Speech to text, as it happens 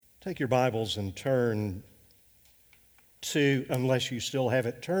Take your Bibles and turn to, unless you still have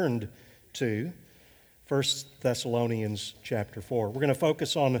it turned to, 1 Thessalonians chapter 4. We're going to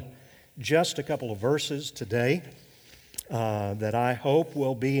focus on just a couple of verses today that I hope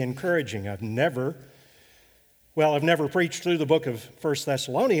will be encouraging. I've never preached through the book of 1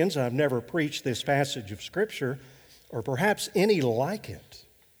 Thessalonians. I've never preached this passage of Scripture, or perhaps any like it.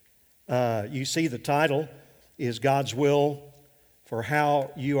 You see the title is God's Will for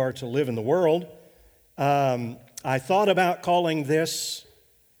How You Are to Live in the World. I thought about calling this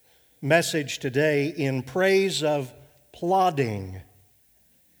message today in praise of plodding.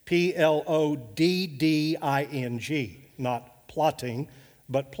 P-L-O-D-D-I-N-G. Not plotting,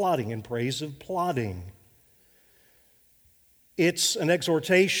 but plodding, in praise of plodding. It's an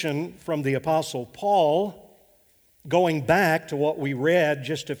exhortation from the Apostle Paul, going back to what we read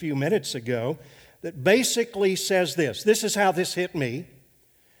just a few minutes ago, that basically says this. This is how this hit me,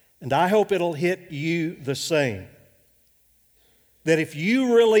 and I hope it'll hit you the same. That if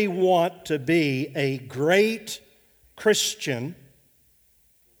you really want to be a great Christian,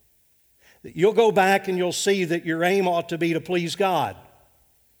 that you'll go back and you'll see that your aim ought to be to please God.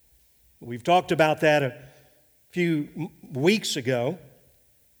 We've talked about that a few weeks ago,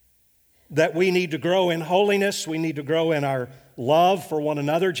 that we need to grow in holiness, we need to grow in our love for one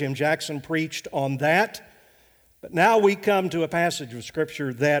another. Jim Jackson preached on that. But now we come to a passage of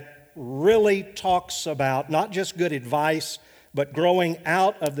Scripture that really talks about not just good advice, but growing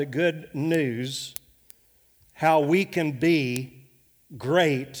out of the good news, how we can be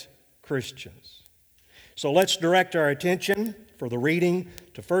great Christians. So let's direct our attention for the reading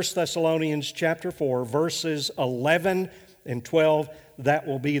to 1 Thessalonians chapter 4, verses 11 and 12. That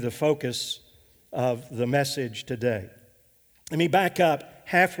will be the focus of the message today. Let me back up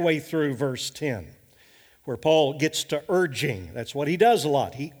halfway through verse 10, where Paul gets to urging. That's what he does a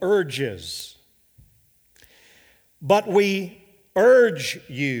lot. He urges. But we urge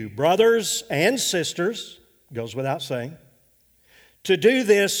you, brothers and sisters, goes without saying, to do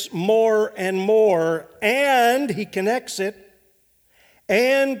this more and more, and he connects it,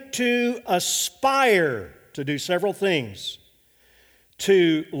 and to aspire to do several things.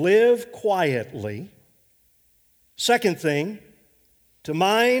 To live quietly. Second thing, to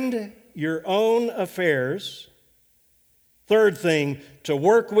mind your own affairs. Third thing, to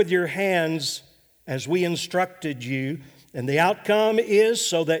work with your hands as we instructed you. And the outcome is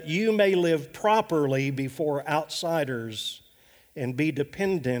so that you may live properly before outsiders and be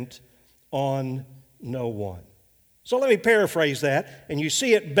dependent on no one. So let me paraphrase that, and you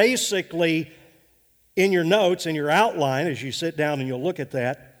see it basically in your notes, in your outline, as you sit down and you'll look at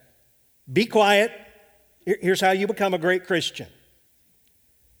that. Be quiet. Here's how you become a great Christian.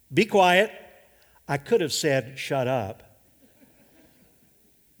 Be quiet. I could have said, shut up.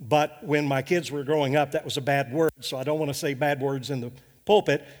 But when my kids were growing up, that was a bad word, so I don't want to say bad words in the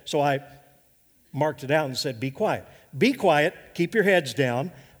pulpit, so I marked it out and said, be quiet. Be quiet. Keep your heads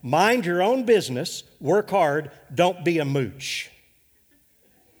down. Mind your own business. Work hard. Don't be a mooch.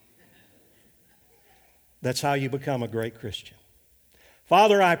 That's how you become a great Christian.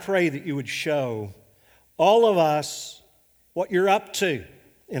 Father, I pray that you would show all of us what you're up to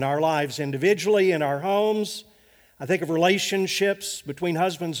in our lives individually, in our homes. I think of relationships between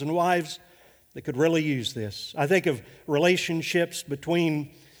husbands and wives that could really use this. I think of relationships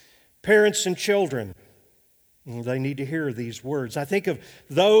between parents and children. They need to hear these words. I think of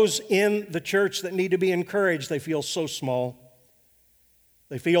those in the church that need to be encouraged. They feel so small.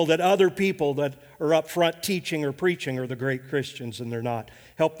 They feel that other people that are up front teaching or preaching are the great Christians, and they're not.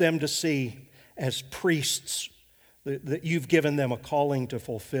 Help them to see as priests that you've given them a calling to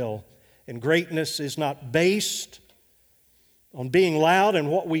fulfill. And greatness is not based on being loud in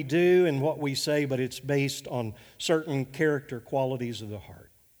what we do and what we say, but it's based on certain character qualities of the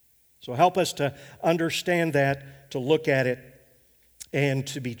heart. So help us to understand that, to look at it, and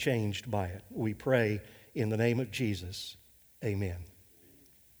to be changed by it. We pray in the name of Jesus. Amen.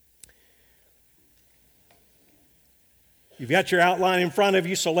 You've got your outline in front of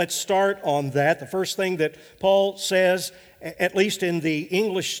you, so let's start on that. The first thing that Paul says, at least in the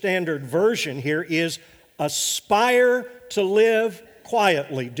English Standard Version here, is aspire to live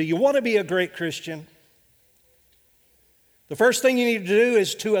quietly. Do you want to be a great Christian? The first thing you need to do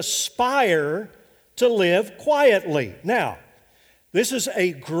is to aspire to live quietly. Now, this is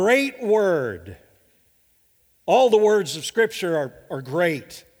a great word. All the words of Scripture are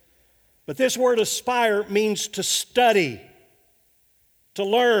great. But this word aspire means to study, to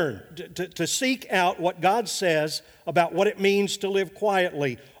learn, to seek out what God says about what it means to live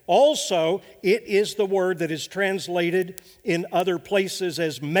quietly. Also, it is the word that is translated in other places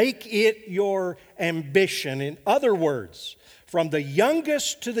as make it your ambition. In other words, from the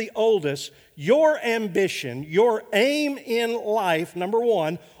youngest to the oldest, your ambition, your aim in life, number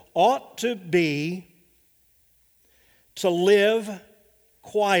one, ought to be to live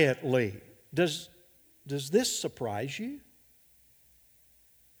quietly. Does this surprise you?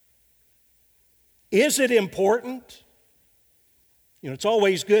 Is it important? It's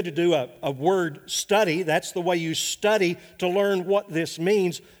always good to do a word study. That's the way you study to learn what this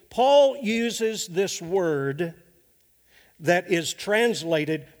means. Paul uses this word that is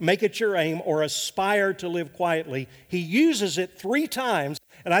translated, make it your aim, or aspire to live quietly. He uses it 3 times,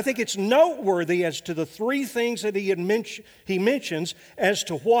 and I think it's noteworthy as to the 3 things that he mentions as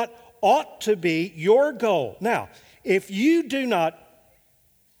to what ought to be your goal. Now, if you do not,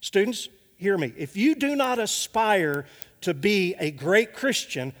 students, hear me, if you do not aspire to be a great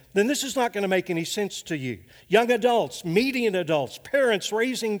Christian, then this is not going to make any sense to you. Young adults, median adults, parents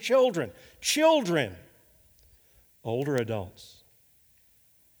raising children, older adults.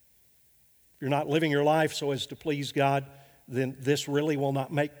 If you're not living your life so as to please God, then this really will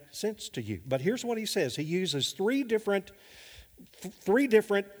not make sense to you. But here's what he says. He uses 3 different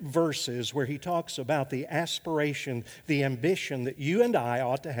verses where he talks about the aspiration, the ambition that you and I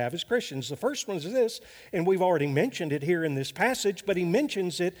ought to have as Christians. The first one is this, and we've already mentioned it here in this passage, but he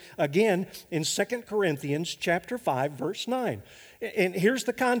mentions it again in 2 Corinthians chapter 5, verse 9. And here's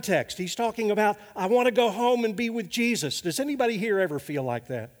the context. He's talking about, I want to go home and be with Jesus. Does anybody here ever feel like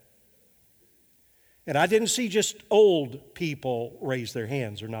that? And I didn't see just old people raise their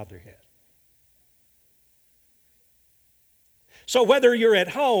hands or nod their head. So whether you're at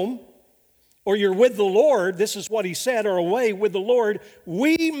home or you're with the Lord, this is what he said, or away with the Lord,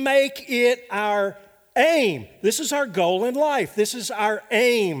 we make it our aim. This is our goal in life. This is our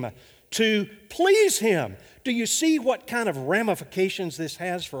aim, to please him. Do you see what kind of ramifications this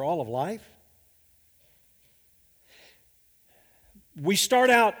has for all of life? We start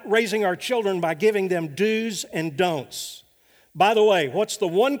out raising our children by giving them do's and don'ts. By the way, what's the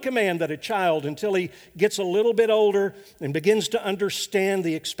one command that a child, until he gets a little bit older and begins to understand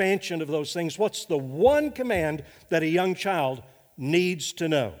the expansion of those things, what's the one command that a young child needs to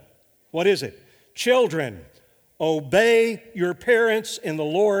know? What is it? Children, obey your parents in the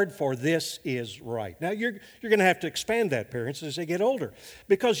Lord, for this is right. Now, you're going to have to expand that, parents, as they get older,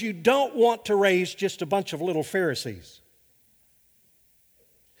 because you don't want to raise just a bunch of little Pharisees.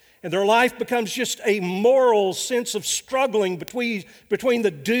 And their life becomes just a moral sense of struggling between the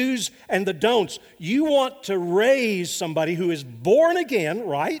do's and the don'ts. You want to raise somebody who is born again,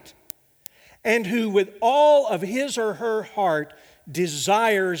 right? And who with all of his or her heart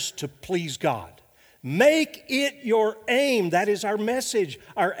desires to please God. Make it your aim. That is our message.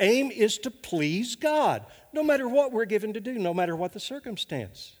 Our aim is to please God, no matter what we're given to do, no matter what the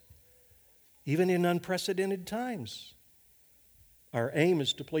circumstance, even in unprecedented times. Our aim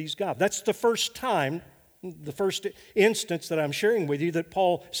is to please God. That's the first time, the first instance that I'm sharing with you that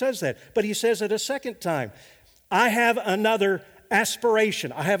Paul says that. But he says it a second time. I have another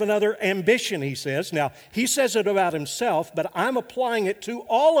aspiration. I have another ambition, he says. Now, he says it about himself, but I'm applying it to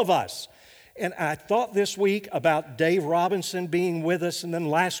all of us. And I thought this week about Dave Robinson being with us, and then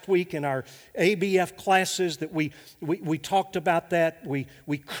last week in our ABF classes that we talked about that.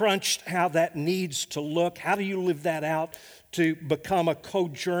 We crunched how that needs to look. How do you live that out to become a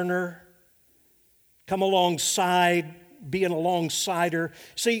cojourner? Come alongside, be an alongsider.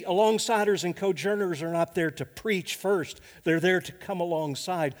 See, alongsiders and cojourners are not there to preach first. They're there to come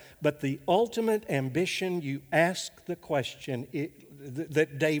alongside. But the ultimate ambition, you ask the question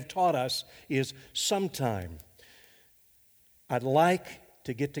that Dave taught us, is sometime I'd like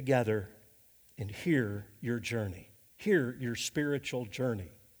to get together and hear your journey, hear your spiritual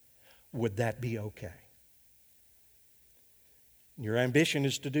journey. Would that be okay? Your ambition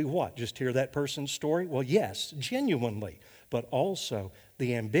is to do what? Just hear that person's story? Well, yes, genuinely, but also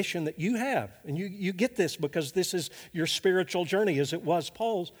the ambition that you have, and you get this because this is your spiritual journey as it was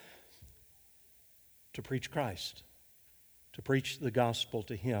Paul's, to preach Christ, to preach the gospel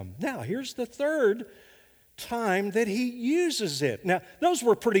to him. Now, here's the third time that he uses it. Now, those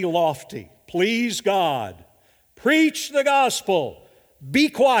were pretty lofty. Please God, preach the gospel, be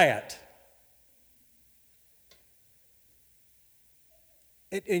quiet.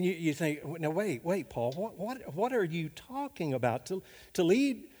 And you think, now wait, Paul, what are you talking about? To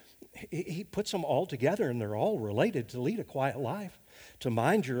lead, he puts them all together and they're all related. To lead a quiet life, to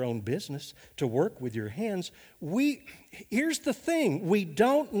mind your own business, to work with your hands. Here's the thing, we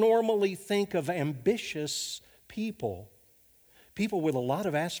don't normally think of ambitious people people with a lot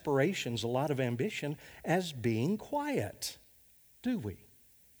of aspirations, a lot of ambition, as being quiet, do we?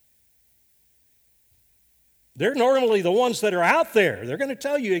 They're normally the ones that are out there. They're going to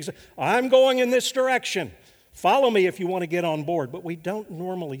tell you, I'm going in this direction. Follow me if you want to get on board. But we don't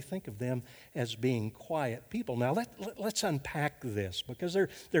normally think of them as being quiet people. Now, let's unpack this, because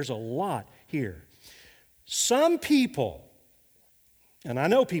there's a lot here. Some people, and I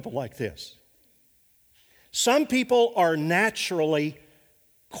know people like this, some people are naturally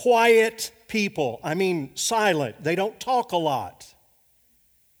quiet people. I mean, silent. They don't talk a lot.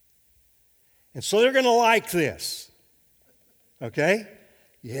 And so they're going to like this. Okay?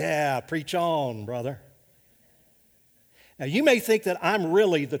 Yeah, preach on, brother. Now, you may think that I'm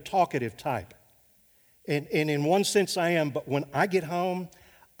really the talkative type. And in one sense I am, but when I get home,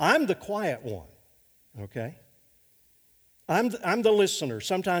 I'm the quiet one. Okay? I'm the listener.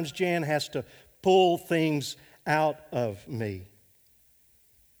 Sometimes Jan has to pull things out of me.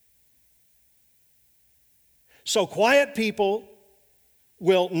 So quiet people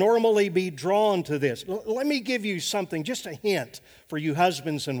will normally be drawn to this. Let me give you something, just a hint for you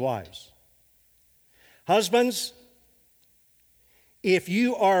husbands and wives. Husbands, if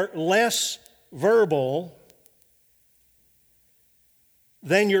you are less verbal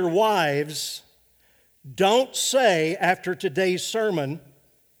than your wives, don't say after today's sermon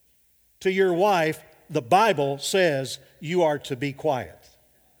to your wife, the Bible says you are to be quiet.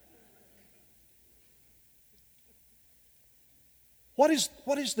 What is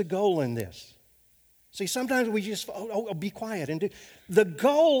the goal in this? See, sometimes we just, be quiet. And the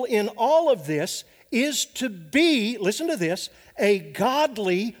goal in all of this is to be, listen to this, a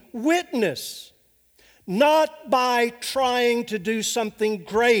godly witness. Not by trying to do something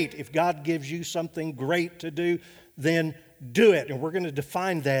great. If God gives you something great to do, then do it. And we're going to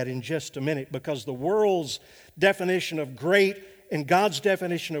define that in just a minute, because the world's definition of great and God's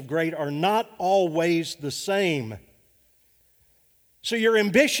definition of great are not always the same. So your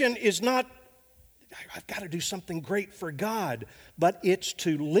ambition is not, I've got to do something great for God, but it's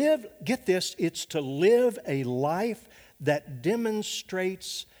to live, get this, it's to live a life that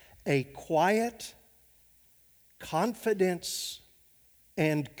demonstrates a quiet confidence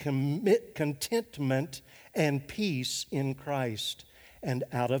and contentment and peace in Christ. And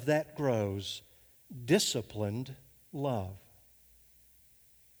out of that grows disciplined love.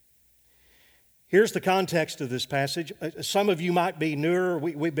 Here's the context of this passage. Some of you might be newer.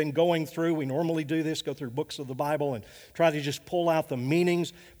 We've been going through, we normally do this, go through books of the Bible and try to just pull out the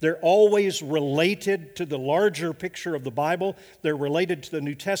meanings. They're always related to the larger picture of the Bible. They're related to the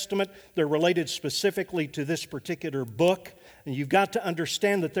New Testament. They're related specifically to this particular book. And you've got to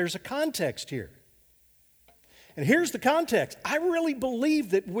understand that there's a context here. And here's the context. I really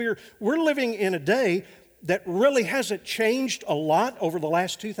believe that we're living in a day that really hasn't changed a lot over the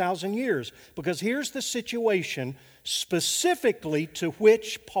last 2,000 years. Because here's the situation specifically to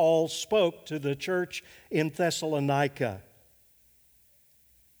which Paul spoke to the church in Thessalonica.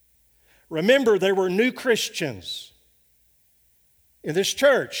 Remember, there were new Christians in this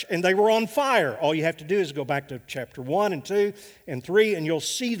church, and they were on fire. All you have to do is go back to chapter 1 and 2 and 3, and you'll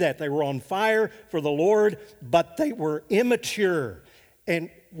see that they were on fire for the Lord, but they were immature. And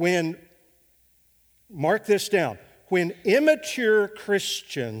mark this down. When immature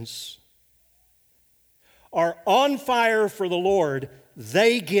Christians are on fire for the Lord,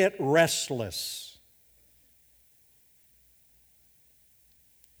 they get restless.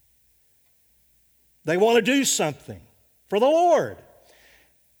 They want to do something for the Lord.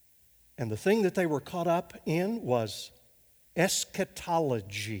 And the thing that they were caught up in was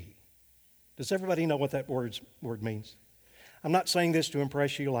eschatology. Does everybody know what that word means? I'm not saying this to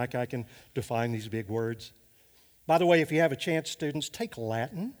impress you like I can define these big words. By the way, if you have a chance, students, take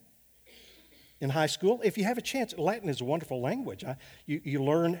Latin in high school. If you have a chance, Latin is a wonderful language. You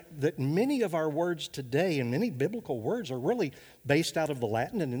learn that many of our words today and many biblical words are really based out of the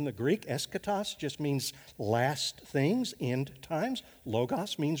Latin and in the Greek. Eschatos just means last things, end times.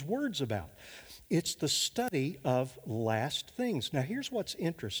 Logos means words about. It's the study of last things. Now, here's what's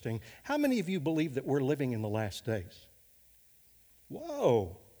interesting. How many of you believe that we're living in the last days?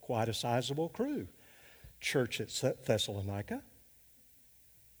 Whoa, quite a sizable crew. Church at Thessalonica.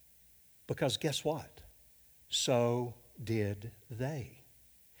 Because guess what? So did they.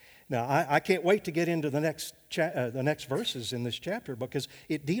 Now, I can't wait to get into the next verses in this chapter, because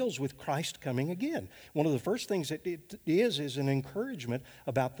it deals with Christ coming again. One of the first things it is an encouragement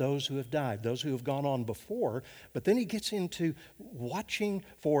about those who have died, those who have gone on before. But then he gets into watching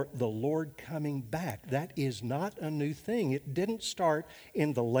for the Lord coming back. That is not a new thing. It didn't start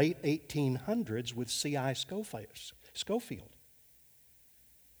in the late 1800s with C.I. Scofield.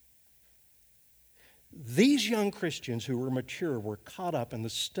 These young Christians who were mature were caught up in the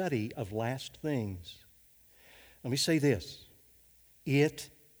study of last things. Let me say this. It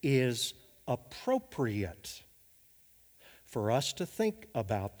is appropriate for us to think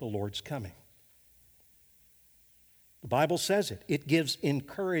about the Lord's coming. The Bible says it. It gives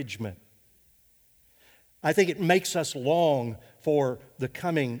encouragement. I think it makes us long for the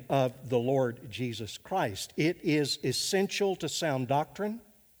coming of the Lord Jesus Christ. It is essential to sound doctrine.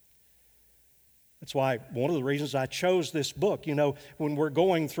 That's why one of the reasons I chose this book, when we're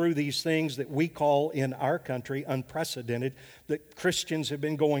going through these things that we call in our country unprecedented, that Christians have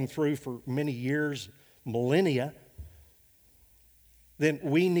been going through for many years, millennia, then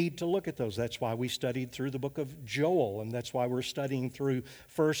we need to look at those. That's why we studied through the book of Joel, and that's why we're studying through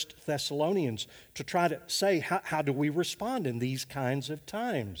 1 Thessalonians, to try to say, how do we respond in these kinds of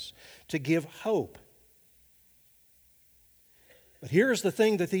times, to give hope. But here's the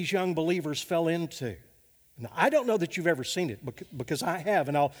thing that these young believers fell into. Now, I don't know that you've ever seen it, because I have,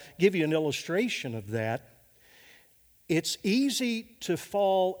 and I'll give you an illustration of that. It's easy to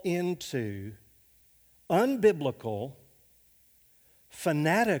fall into unbiblical,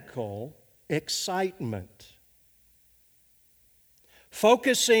 fanatical excitement,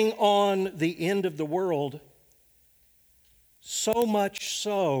 focusing on the end of the world, so much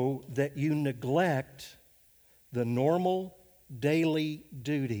so that you neglect the normal daily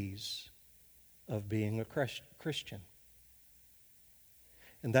duties of being a Christian.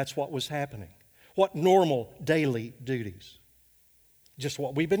 And that's what was happening. What normal daily duties? Just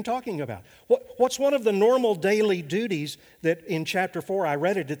what we've been talking about. What's one of the normal daily duties that in chapter 4, I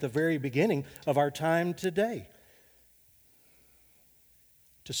read it at the very beginning of our time today?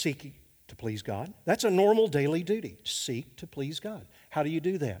 To seek to please God. That's a normal daily duty. Seek to please God. How do you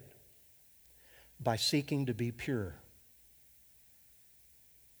do that? By seeking to be pure.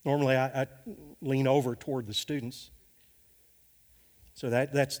 Normally, I lean over toward the students. So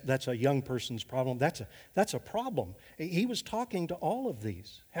that's a young person's problem. That's a problem. He was talking to all of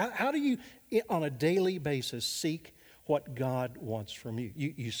these. How do you, on a daily basis, seek what God wants from you?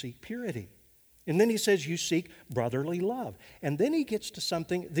 You seek purity. And then he says you seek brotherly love. And then he gets to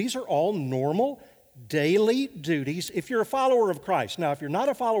something, these are all normal daily duties if you're a follower of Christ. Now, if you're not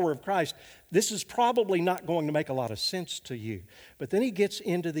a follower of Christ, this is probably not going to make a lot of sense to you. But then he gets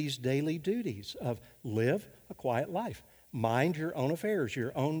into these daily duties of live a quiet life. Mind your own affairs,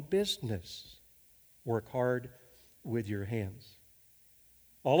 your own business. Work hard with your hands.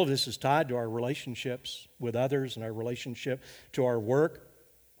 All of this is tied to our relationships with others and our relationship to our work.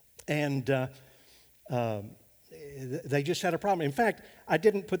 And they just had a problem. In fact, I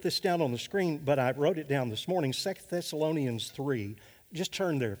didn't put this down on the screen, but I wrote it down this morning, 2 Thessalonians 3. Just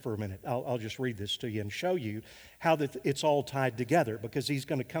turn there for a minute. I'll just read this to you and show you how that it's all tied together, because he's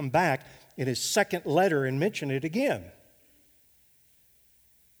going to come back in his second letter and mention it again.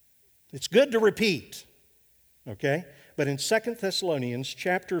 It's good to repeat, okay? But in 2 Thessalonians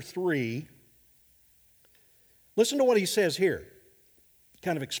chapter 3, listen to what he says here.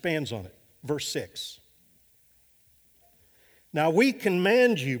 Kind of expands on it. Verse 6. Now we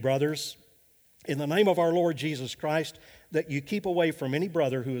command you, brothers, in the name of our Lord Jesus Christ, that you keep away from any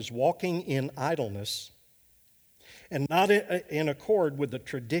brother who is walking in idleness and not in accord with the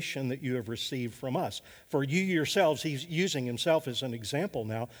tradition that you have received from us. For you yourselves, he's using himself as an example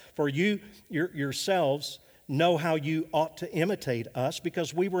now, for you yourselves know how you ought to imitate us,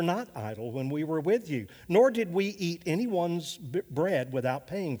 because we were not idle when we were with you, nor did we eat anyone's bread without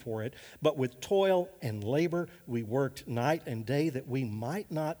paying for it, but with toil and labor we worked night and day that we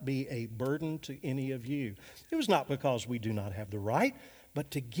might not be a burden to any of you. It was not because we do not have the right,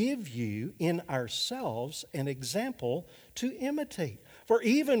 but to give you in ourselves an example to imitate. For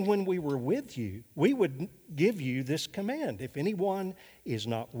even when we were with you, we would give you this command: if anyone is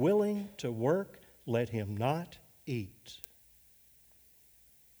not willing to work, let him not eat.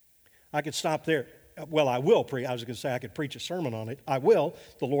 I could stop there. Well, I will preach. I was going to say I could preach a sermon on it. I will,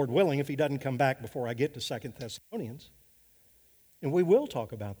 the Lord willing, if he doesn't come back before I get to 2 Thessalonians. And we will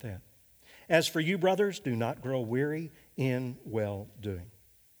talk about that. As for you, brothers, do not grow weary in well-doing.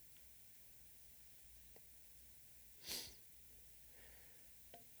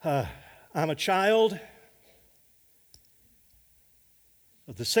 I'm a child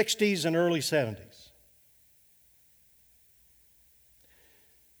of the 60s and early 70s.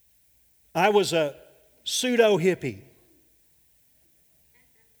 I was a pseudo-hippie.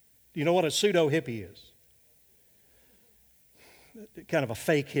 Do you know what a pseudo-hippie is? Kind of a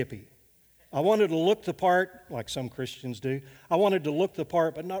fake hippie. I wanted to look the part, like some Christians do. I wanted to look the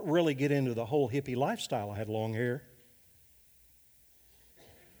part, but not really get into the whole hippie lifestyle. I had long hair.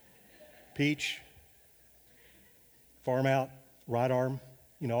 Peach, farm out, right arm,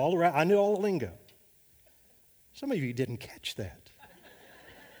 all around. I knew all the lingo. Some of you didn't catch that.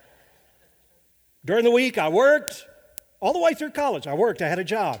 During the week, I worked. All the way through college, I worked. I had a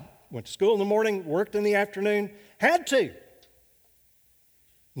job. Went to school in the morning, worked in the afternoon. Had to.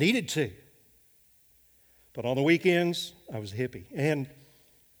 Needed to. But on the weekends, I was a hippie. And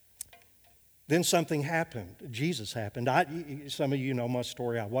then something happened. Jesus happened. Some of you know my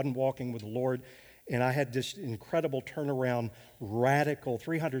story. I wasn't walking with the Lord, and I had this incredible turnaround, radical,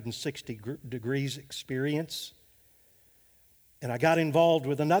 360 degrees experience. And I got involved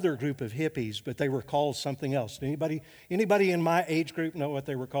with another group of hippies, but they were called something else. Anybody in my age group know what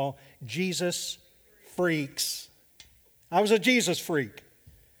they were called? Jesus freaks. I was a Jesus freak.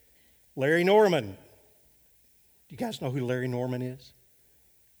 Larry Norman. Do you guys know who Larry Norman is?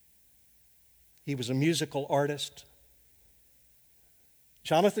 He was a musical artist.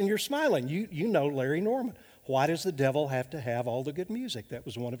 Jonathan, you're smiling. You know Larry Norman. Why does the devil have to have all the good music? That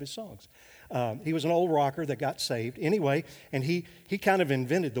was one of his songs. He was an old rocker that got saved. Anyway, and he kind of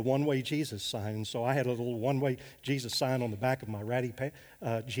invented the one-way Jesus sign. And so I had a little one-way Jesus sign on the back of my ratty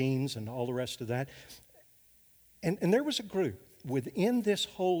jeans and all the rest of that. And there was a group within this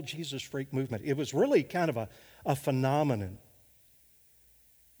whole Jesus freak movement. It was really kind of a phenomenon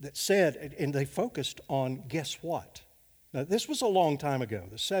that said, and they focused on, guess what? Now, this was a long time ago,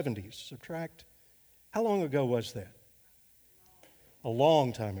 the 70s. Subtract. How long ago was that? A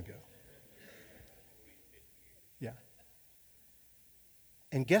long time ago. Yeah.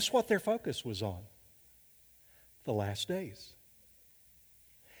 And guess what their focus was on? The last days.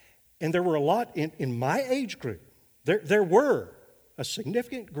 And there were a lot in my age group. There were a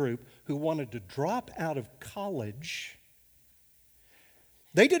significant group who wanted to drop out of college.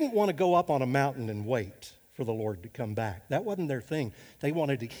 They didn't want to go up on a mountain and wait for the Lord to come back. That wasn't their thing. They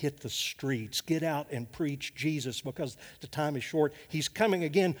wanted to hit the streets, get out and preach Jesus because the time is short. He's coming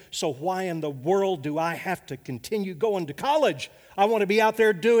again, so why in the world do I have to continue going to college? I want to be out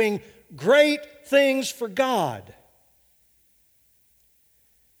there doing great things for God.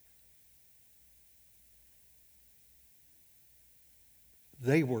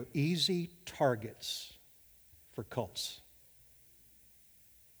 They were easy targets for cults.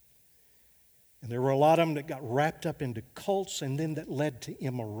 And there were a lot of them that got wrapped up into cults and then that led to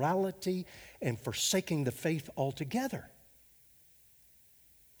immorality and forsaking the faith altogether.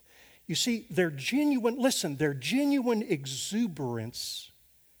 You see, their genuine exuberance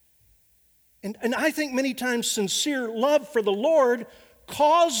and I think many times sincere love for the Lord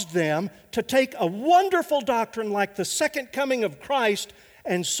caused them to take a wonderful doctrine like the second coming of Christ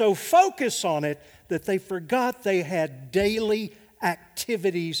and so focus on it that they forgot they had daily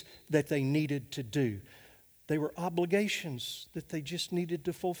activities that they needed to do. They were obligations that they just needed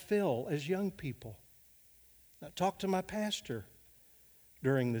to fulfill as young people. I talked to my pastor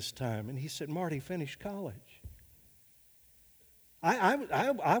during this time, and he said, Marty, finish college.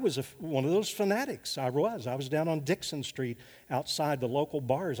 I was one of those fanatics. I was down on Dixon Street outside the local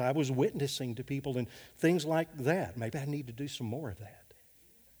bars. I was witnessing to people and things like that. Maybe I need to do some more of that.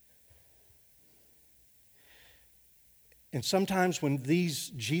 And sometimes when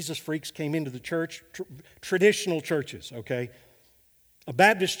these Jesus freaks came into the church, traditional churches, okay? A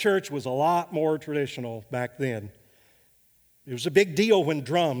Baptist church was a lot more traditional back then. It was a big deal when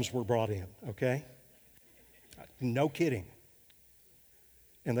drums were brought in, okay? No kidding.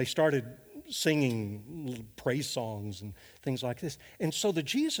 And they started singing praise songs and things like this. And so the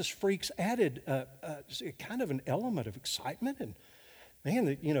Jesus freaks added kind of an element of excitement and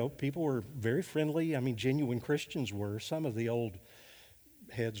man, people were very friendly. I mean, genuine Christians were. Some of the old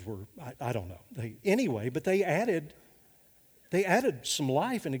heads were, I don't know. But they added some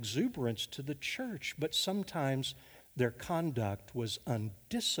life and exuberance to the church. But sometimes their conduct was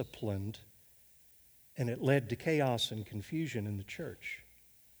undisciplined, and it led to chaos and confusion in the church.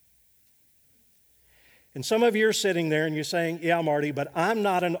 And some of you are sitting there and you're saying, yeah, Marty, but I'm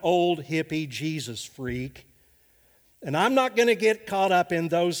not an old hippie Jesus freak. And I'm not going to get caught up in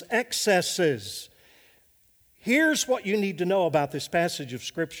those excesses. Here's what you need to know about this passage of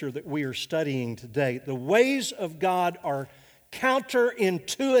Scripture that we are studying today. The ways of God are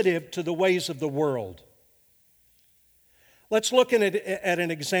counterintuitive to the ways of the world. Let's look at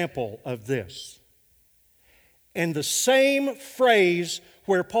an example of this. And the same phrase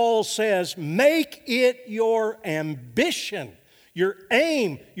where Paul says, make it your ambition, your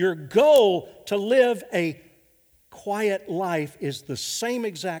aim, your goal to live a quiet life is the same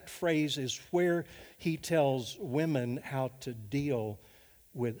exact phrase as where he tells women how to deal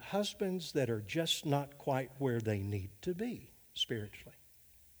with husbands that are just not quite where they need to be spiritually.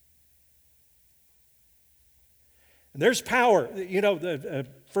 And there's power. You know,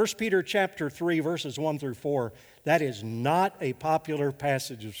 1 Peter chapter 3, verses 1 through 4, that is not a popular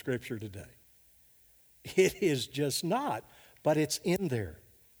passage of Scripture today. It is just not, but it's in there.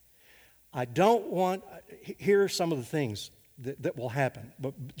 Here are some of the things that will happen.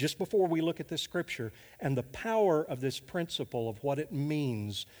 But just before we look at this Scripture and the power of this principle of what it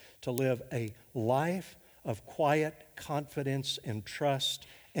means to live a life of quiet confidence and trust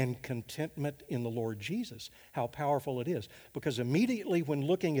and contentment in the Lord Jesus, how powerful it is. Because immediately when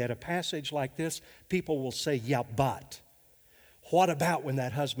looking at a passage like this, people will say, yeah, but. What about when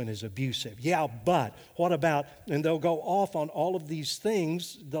that husband is abusive? Yeah, but. What about? And they'll go off on all of these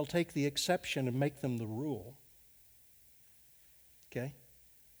things. They'll take the exception and make them the rule. Okay?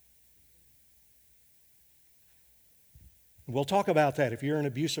 We'll talk about that. If you're in an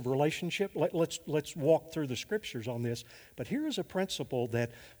abusive relationship, let's walk through the Scriptures on this. But here is a principle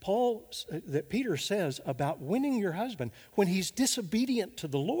that Peter says about winning your husband when he's disobedient to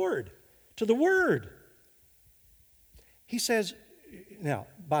the Lord, to the Word. He says, now,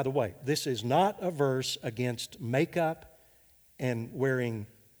 by the way, this is not a verse against makeup and wearing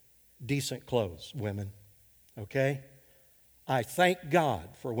decent clothes, women. Okay? I thank God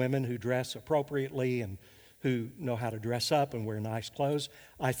for women who dress appropriately and who know how to dress up and wear nice clothes.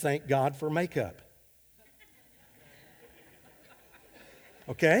 I thank God for makeup.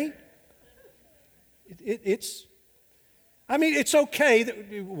 Okay? It's okay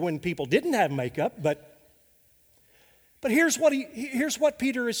that when people didn't have makeup, but here's what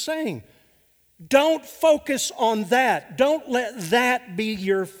Peter is saying. Don't focus on that. Don't let that be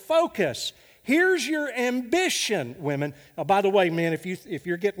your focus. Here's your ambition, women. By the way, men, if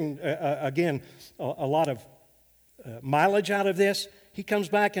you're getting, again, a lot of mileage out of this, he comes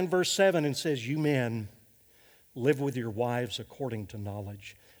back in verse 7 and says, you men, live with your wives according to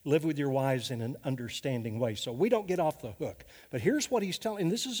knowledge. Live with your wives in an understanding way. So we don't get off the hook. But here's what he's telling,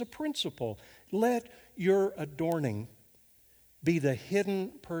 and this is a principle. Let your adorning be the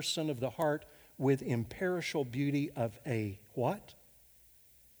hidden person of the heart with imperishable beauty of a what?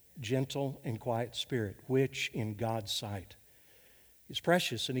 Gentle and quiet spirit, which in God's sight is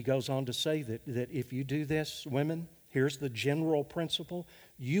precious. And he goes on to say that if you do this, women, here's the general principle,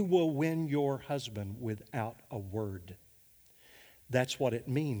 you will win your husband without a word. That's what it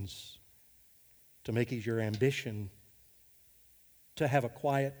means to make it your ambition to have a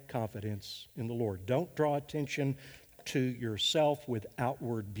quiet confidence in the Lord. Don't draw attention to yourself with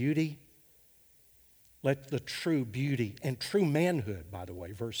outward beauty. Let the true beauty and true manhood, by the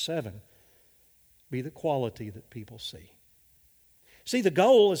way, verse 7, be the quality that people see. See, the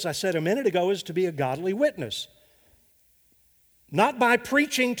goal, as I said a minute ago, is to be a godly witness. Not by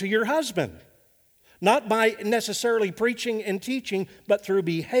preaching to your husband, not by necessarily preaching and teaching, but through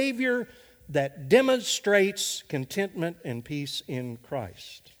behavior that demonstrates contentment and peace in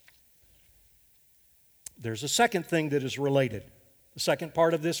Christ. There's a second thing that is related. The second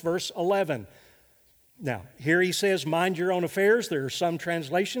part of this, verse 11. Now, here he says, mind your own affairs. There are some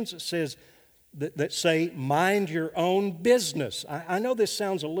translations that say, mind your own business. I know this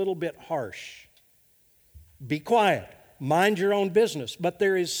sounds a little bit harsh. Be quiet. Mind your own business. But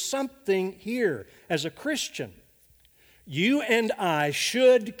there is something here. As a Christian, you and I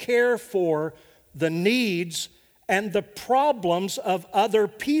should care for the needs and the problems of other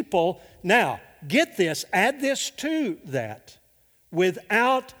people. Now, get this, add this to that,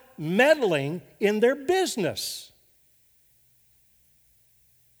 without meddling in their business.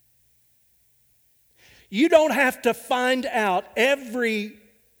 You don't have to find out every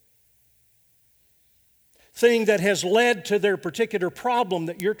thing that has led to their particular problem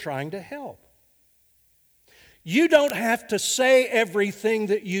that you're trying to help. You don't have to say everything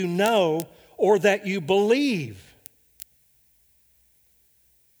that you know or that you believe.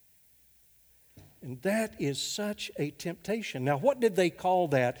 And that is such a temptation. Now, what did they call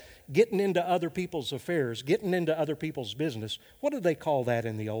that? Getting into other people's affairs, getting into other people's business. What did they call that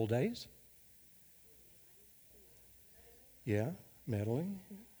in the old days? Yeah, meddling.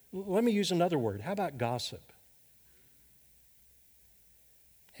 Let me use another word. How about gossip?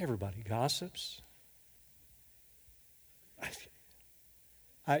 Everybody gossips.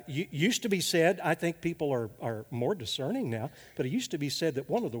 Used to be said, I think people are more discerning now, but it used to be said that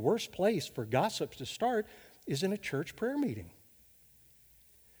one of the worst places for gossips to start is in a church prayer meeting.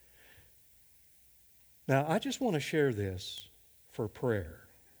 Now, I just want to share this for prayer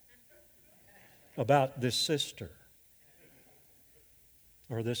about this sister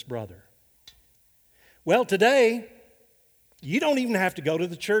or this brother. Well, today, you don't even have to go to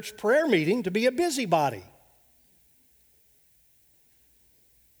the church prayer meeting to be a busybody.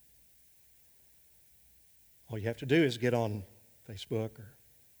 All you have to do is get on Facebook or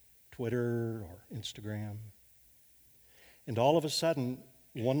Twitter or Instagram. And all of a sudden,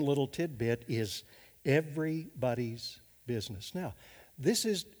 one little tidbit is everybody's business. Now, this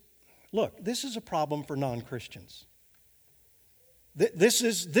is a problem for non-Christians. This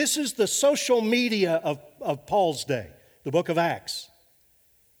is the social media of Paul's day, the book of Acts.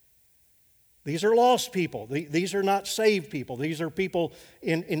 These are lost people. These are not saved people. These are people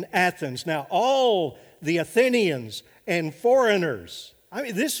in Athens. Now, all the Athenians and foreigners, I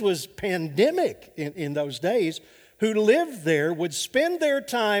mean, this was pandemic in those days, who lived there would spend their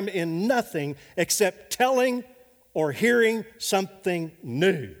time in nothing except telling or hearing something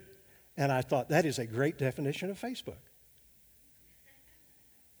new. And I thought, that is a great definition of Facebook.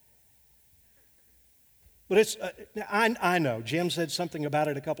 But it's, I know, Jim said something about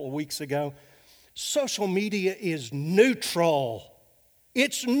it a couple of weeks ago. Social media is neutral.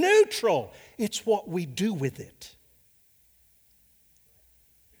 It's neutral. It's what we do with it.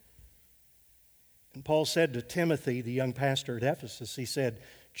 And Paul said to Timothy, the young pastor at Ephesus, he said,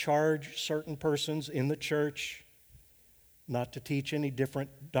 charge certain persons in the church not to teach any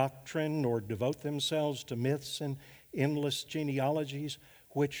different doctrine nor devote themselves to myths and endless genealogies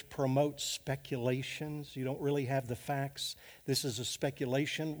which promote speculations. You don't really have the facts. This is a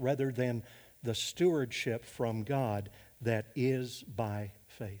speculation rather than the stewardship from God that is by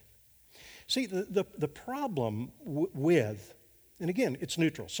faith. See, the problem with, and again, it's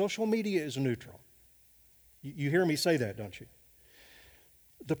neutral. Social media is neutral. You hear me say that, don't you?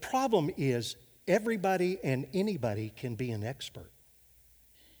 The problem is everybody and anybody can be an expert.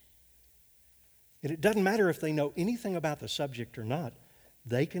 And it doesn't matter if they know anything about the subject or not,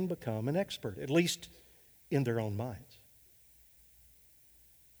 they can become an expert, at least in their own minds.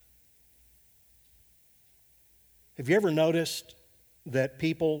 Have you ever noticed that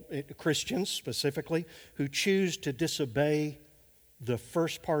people, Christians specifically, who choose to disobey the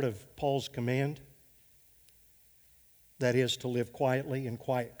first part of Paul's command, that is, to live quietly in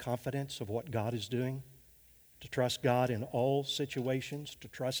quiet confidence of what God is doing, to trust God in all situations, to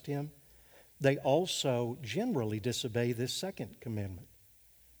trust Him, they also generally disobey this second commandment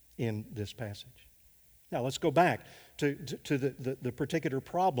in this passage. Now, let's go back to the particular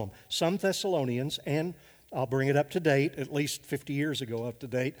problem. Some Thessalonians, and I'll bring it up to date, at least 50 years ago up to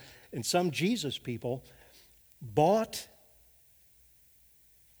date, and some Jesus people bought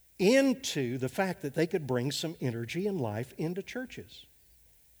into the fact that they could bring some energy and life into churches.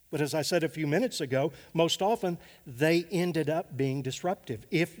 But as I said a few minutes ago, most often they ended up being disruptive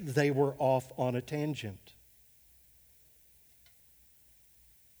if they were off on a tangent.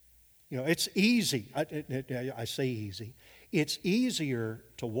 You know, it's easy. I say easy. It's easier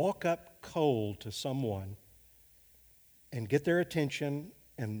to walk up cold to someone and get their attention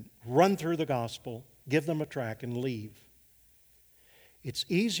and run through the gospel, give them a tract, and leave. It's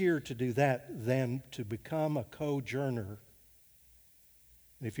easier to do that than to become a co-journer.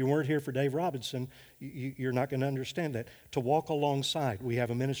 And if you weren't here for Dave Robinson, you're not going to understand that. To walk alongside. We have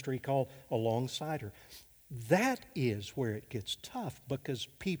a ministry called Alongsider. That is where it gets tough because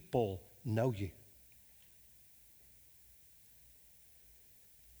people know you.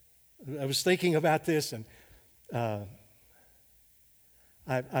 I was thinking about this, and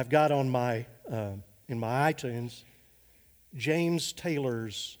I've got on my in my iTunes James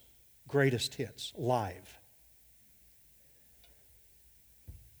Taylor's Greatest Hits live.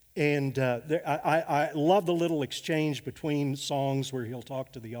 And I love the little exchange between songs where he'll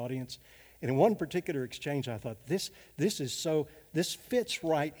talk to the audience. And in one particular exchange, I thought, this fits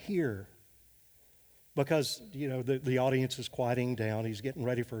right here. Because, you know, the audience is quieting down. He's getting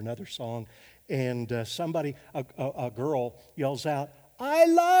ready for another song. And a girl yells out, "I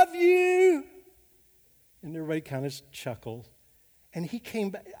love you!" And everybody kind of chuckled. And he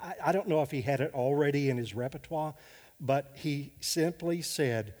came back. I don't know if he had it already in his repertoire, but he simply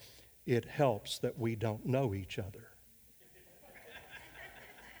said, "It helps that we don't know each other."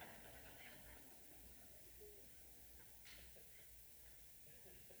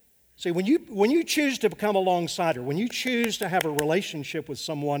 See, when you choose to become a longsider, when you choose to have a relationship with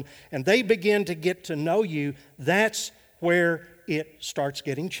someone and they begin to get to know you, that's where it starts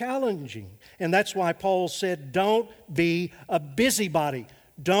getting challenging. And that's why Paul said, don't be a busybody.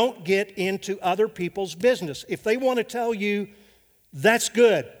 Don't get into other people's business. If they want to tell you, that's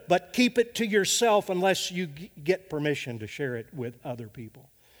good, but keep it to yourself unless you get permission to share it with other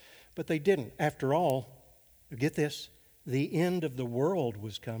people. But they didn't. After all, get this, the end of the world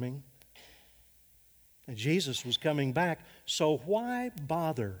was coming. And Jesus was coming back. So why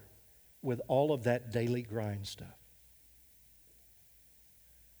bother with all of that daily grind stuff?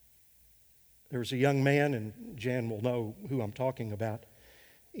 There was a young man, and Jan will know who I'm talking about,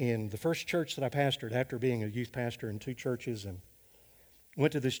 in the first church that I pastored after being a youth pastor in 2 churches, and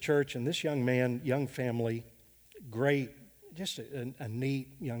went to this church, and this young man, young family, great, just a neat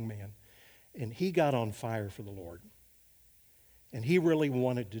young man, and he got on fire for the Lord. And he really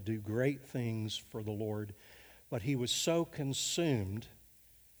wanted to do great things for the Lord, but he was so consumed.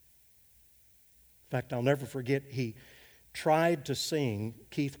 In fact, I'll never forget, he tried to sing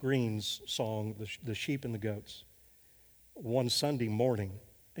Keith Green's song, The Sheep and the Goats, one Sunday morning,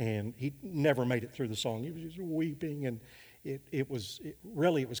 and he never made it through the song. He was just weeping, and it was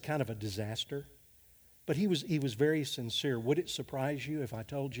kind of a disaster. But he was very sincere. Would it surprise you if I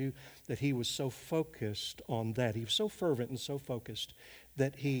told you that he was so focused on that? He was so fervent and so focused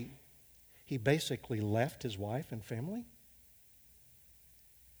that he basically left his wife and family.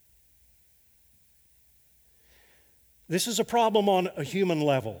 This is a problem on a human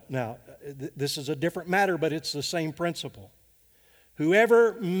level. Now, this is a different matter, but it's the same principle.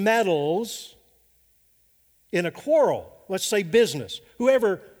 Whoever meddles in a quarrel, let's say business,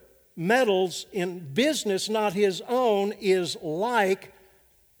 whoever meddles in business not his own is like,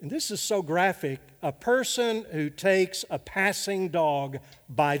 and this is so graphic, a person who takes a passing dog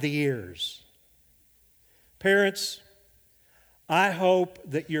by the ears. Parents, I hope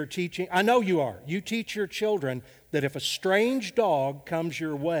that you're teaching, I know you are, you teach your children that if a strange dog comes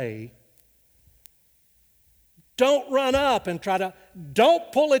your way, don't run up and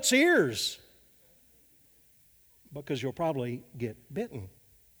don't pull its ears, because you'll probably get bitten.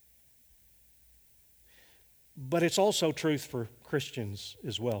 But it's also truth for Christians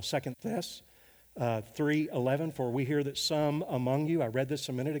as well. 2 Thess 3:11, for we hear that some among you, I read this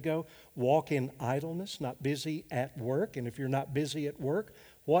a minute ago, walk in idleness, not busy at work. And if you're not busy at work,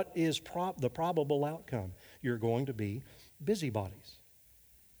 what is the probable outcome? You're going to be busybodies.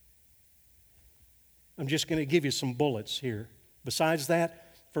 I'm just going to give you some bullets here. Besides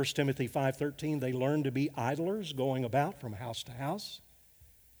that, 1 Timothy 5:13, they learn to be idlers, going about from house to house.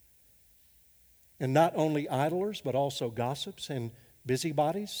 And not only idlers, but also gossips and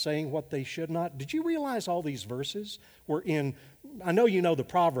busybodies, saying what they should not. Did you realize all these verses were in, I know you know the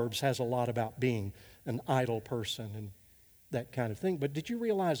Proverbs has a lot about being an idle person and that kind of thing, but did you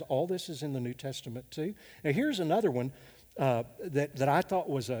realize all this is in the New Testament too? Now here's another one that I thought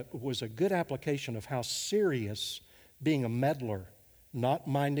was a good application of how serious being a meddler, not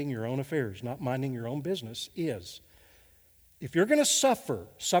minding your own affairs, not minding your own business is. If you're going to suffer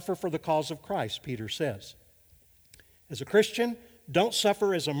for the cause of Christ, Peter says. As a Christian, don't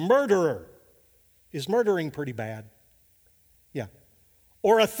suffer as a murderer. Is murdering pretty bad? Yeah.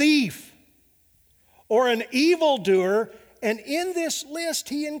 Or a thief. Or an evildoer. And in this list,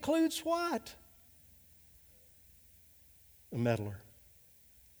 he includes what? A meddler.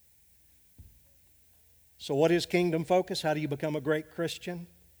 So what is kingdom focus? How do you become a great Christian?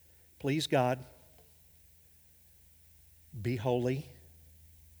 Please God. Be holy,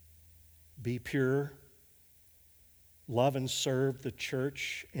 be pure, love and serve the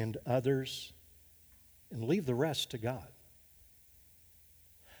church and others, and leave the rest to God.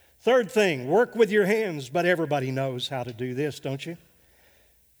 Third thing, work with your hands, but everybody knows how to do this, don't you?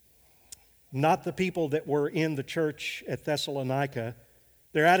 Not the people that were in the church at Thessalonica.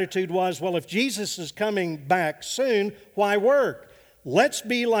 Their attitude was, well, if Jesus is coming back soon, why work? Let's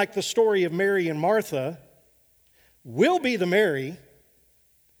be like the story of Mary and Martha. We'll be the Mary.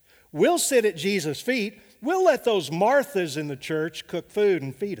 We'll sit at Jesus' feet. We'll let those Marthas in the church cook food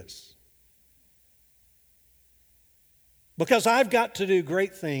and feed us. Because I've got to do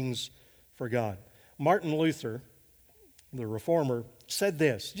great things for God. Martin Luther, the reformer, said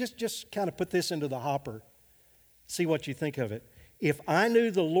this. Just kind of put this into the hopper. See what you think of it. If I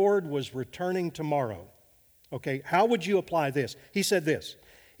knew the Lord was returning tomorrow, okay, how would you apply this? He said this.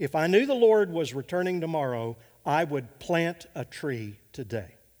 If I knew the Lord was returning tomorrow, I would plant a tree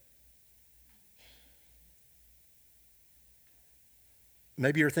today.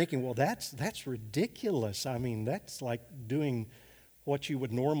 Maybe you're thinking, well, that's ridiculous. I mean, that's like doing what you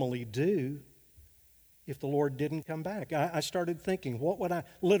would normally do if the Lord didn't come back. I started thinking, what would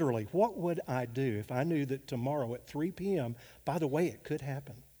I do if I knew that tomorrow at 3 p.m., by the way, it could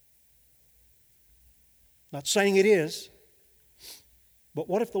happen. Not saying it is. But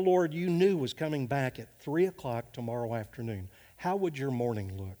what if the Lord you knew was coming back at 3 o'clock tomorrow afternoon? How would your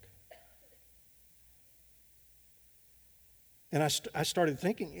morning look? And I started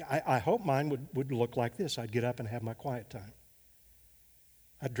thinking, I hope mine would look like this. I'd get up and have my quiet time.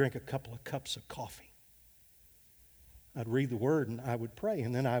 I'd drink a couple of cups of coffee. I'd read the Word and I would pray,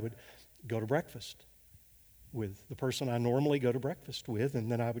 and then I would go to breakfast. with the person I normally go to breakfast with,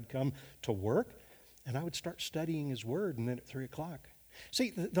 and then I would come to work, and I would start studying His Word, and then at 3 o'clock.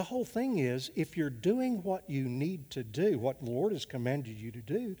 See, the whole thing is, if you're doing what you need to do, what the Lord has commanded you to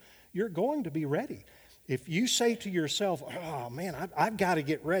do, you're going to be ready. If you say to yourself, oh man, I've got to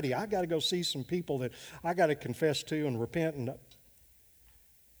get ready, I've got to go see some people that I got to confess to and repent, and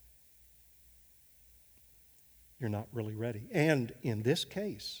you're not really ready. And in this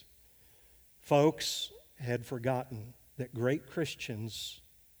case, folks had forgotten that great Christians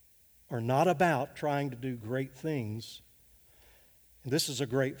are not about trying to do great things. And this is a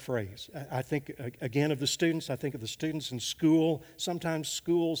great phrase. I think, again, of the students, I think of the students in school. Sometimes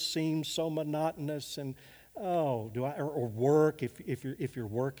school seems so monotonous and, or work if you're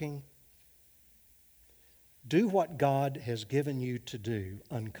working. Do what God has given you to do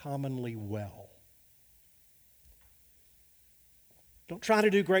uncommonly well. Don't try to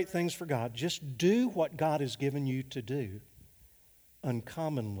do great things for God. Just do what God has given you to do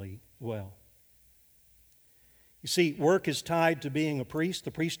uncommonly well. You see, work is tied to being a priest,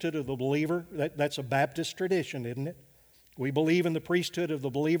 the priesthood of the believer. That's a Baptist tradition, isn't it? We believe in the priesthood of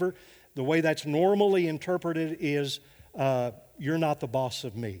the believer. The way that's normally interpreted is, you're not the boss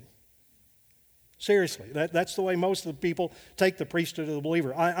of me. Seriously, that's the way most of the people take the priesthood of the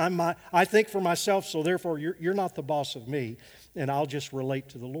believer. I think for myself, so therefore you're not the boss of me, and I'll just relate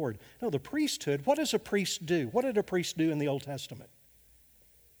to the Lord. No, the priesthood, what does a priest do? What did a priest do in the Old Testament?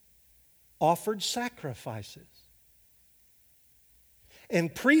 Offered sacrifices.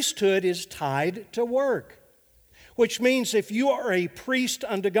 And priesthood is tied to work, which means if you are a priest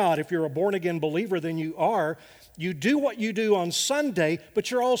unto God, if you're a born-again believer, then you do what you do on Sunday, but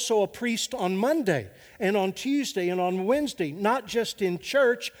you're also a priest on Monday and on Tuesday and on Wednesday, not just in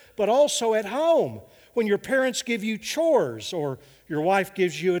church, but also at home. When your parents give you chores or your wife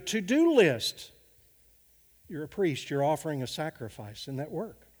gives you a to-do list, you're a priest. You're offering a sacrifice in that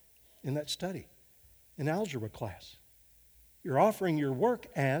work, in that study, in algebra class. You're offering your work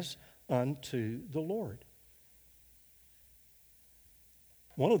as unto the Lord.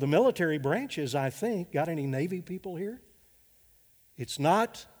 One of the military branches, I think, got any Navy people here? It's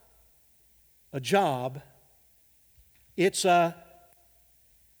not a job. It's don't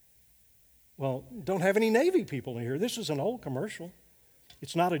have any Navy people in here. This is an old commercial.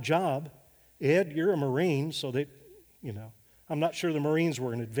 It's not a job. Ed, you're a Marine, so that, I'm not sure the Marines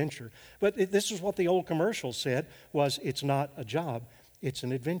were an adventure. But this is what the old commercial said, was it's not a job, it's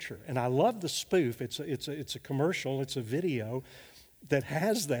an adventure. And I love the spoof. It's a commercial, it's a video that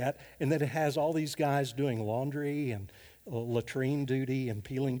has that, and that it has all these guys doing laundry and latrine duty and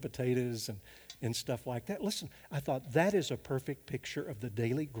peeling potatoes and stuff like that. Listen, I thought that is a perfect picture of the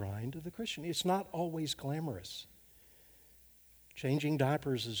daily grind of the Christian. It's not always glamorous. Changing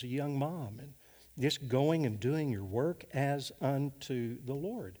diapers as a young mom and just going and doing your work as unto the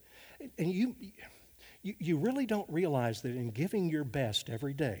Lord. And you really don't realize that in giving your best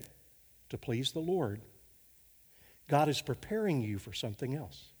every day to please the Lord, God is preparing you for something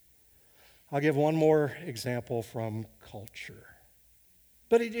else. I'll give one more example from culture.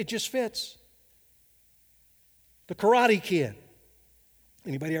 But it just fits. The Karate Kid.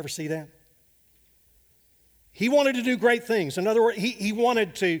 Anybody ever see that? He wanted to do great things. In other words, he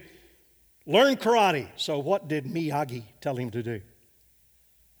wanted to learn karate. So what did Miyagi tell him to do?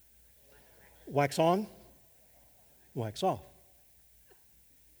 Wax on, wax off.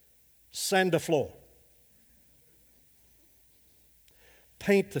 Sand the floor.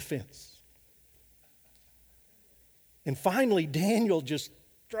 Paint the fence. And finally, Daniel just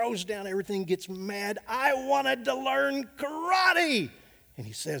throws down everything, gets mad. I wanted to learn karate. And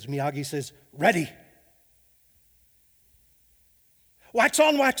Miyagi says, ready. Wax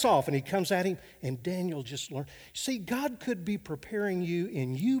on, wax off. And he comes at him, and Daniel just learned. See, God could be preparing you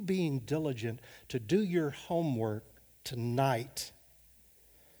in you being diligent to do your homework tonight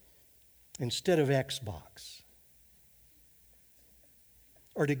instead of Xbox.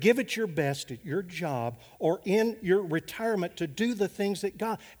 Or to give it your best at your job or in your retirement to do the things that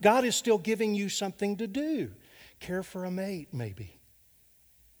God is still giving you something to do. Care for a mate, maybe.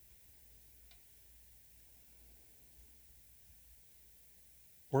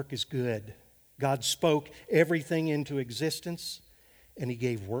 Work is good. God spoke everything into existence, and He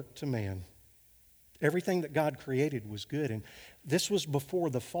gave work to man. Everything that God created was good, and this was before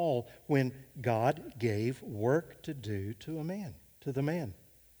the fall when God gave work to do to the man.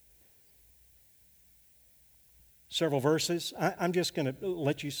 Several verses. I'm just going to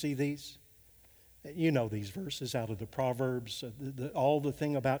let you see these. You know these verses out of the Proverbs, all the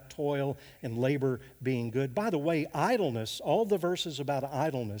thing about toil and labor being good. By the way, idleness, all the verses about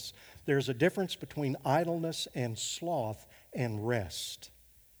idleness, there's a difference between idleness and sloth and rest.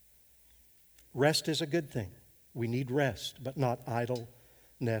 Rest is a good thing. We need rest, but not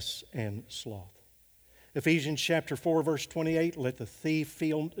idleness and sloth. Ephesians chapter 4, verse 28, let the thief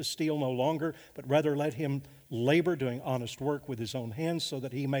steal no longer, but rather let him labor doing honest work with his own hands so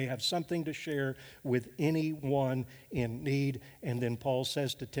that he may have something to share with anyone in need. And then Paul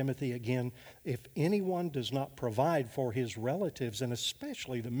says to Timothy again, if anyone does not provide for his relatives, and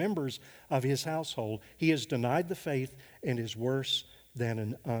especially the members of his household, he has denied the faith and is worse than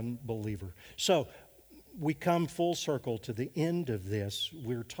an unbeliever. So, we come full circle to the end of this.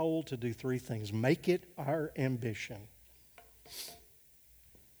 We're told to do three things. Make it our ambition.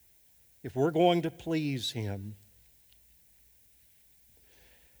 If we're going to please Him,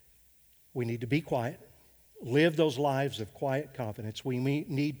 we need to be quiet, live those lives of quiet confidence. We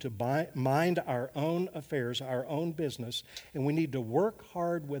need to mind our own affairs, our own business, and we need to work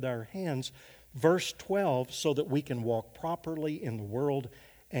hard with our hands. Verse 12, so that we can walk properly in the world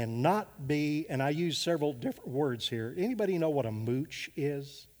and not be, and I use several different words here. Anybody know what a mooch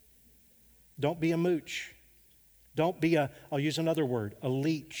is? Don't be a mooch. Don't be I'll use another word, a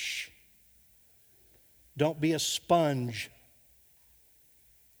leech. Don't be a sponge.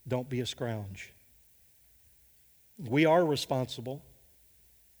 Don't be a scrounge. We are responsible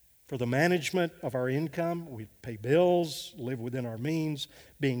for the management of our income. We pay bills, live within our means,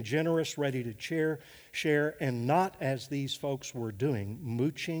 being generous, ready to share, and not as these folks were doing,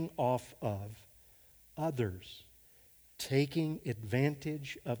 mooching off of others, taking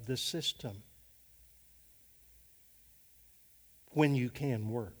advantage of the system when you can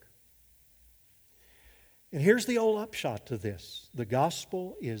work. And here's the old upshot to this. The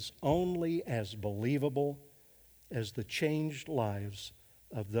gospel is only as believable as the changed lives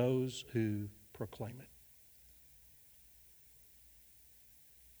of those who proclaim it.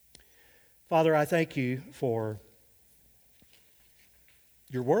 Father, I thank you for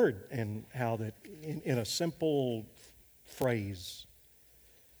your word and how that in a simple phrase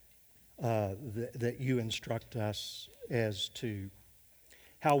that you instruct us as to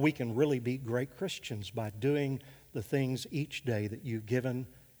how we can really be great Christians by doing the things each day that you've given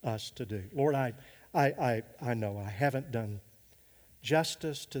us to do. Lord, I know I haven't done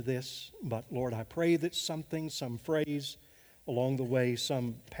justice to this, but Lord, I pray that something, some phrase along the way,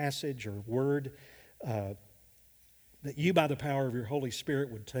 some passage or word that you by the power of your Holy Spirit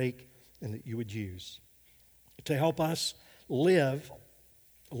would take and that you would use to help us live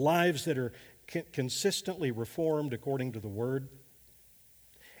lives that are consistently reformed according to the Word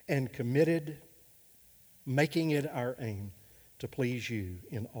and committed, making it our aim to please you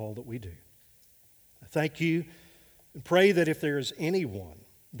in all that we do. I thank you and pray that if there is anyone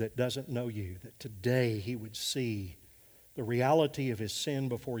that doesn't know you, that today he would see the reality of his sin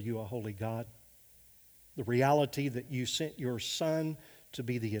before you, a holy God, the reality that you sent your Son to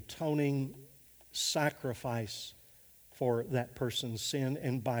be the atoning sacrifice for that person's sin,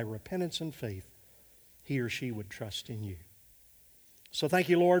 and by repentance and faith, he or she would trust in you. So thank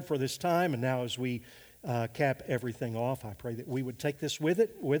you, Lord, for this time, and now as we cap everything off, I pray that we would take this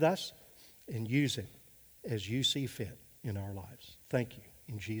with us and use it as you see fit in our lives. Thank you.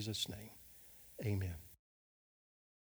 In Jesus' name, amen.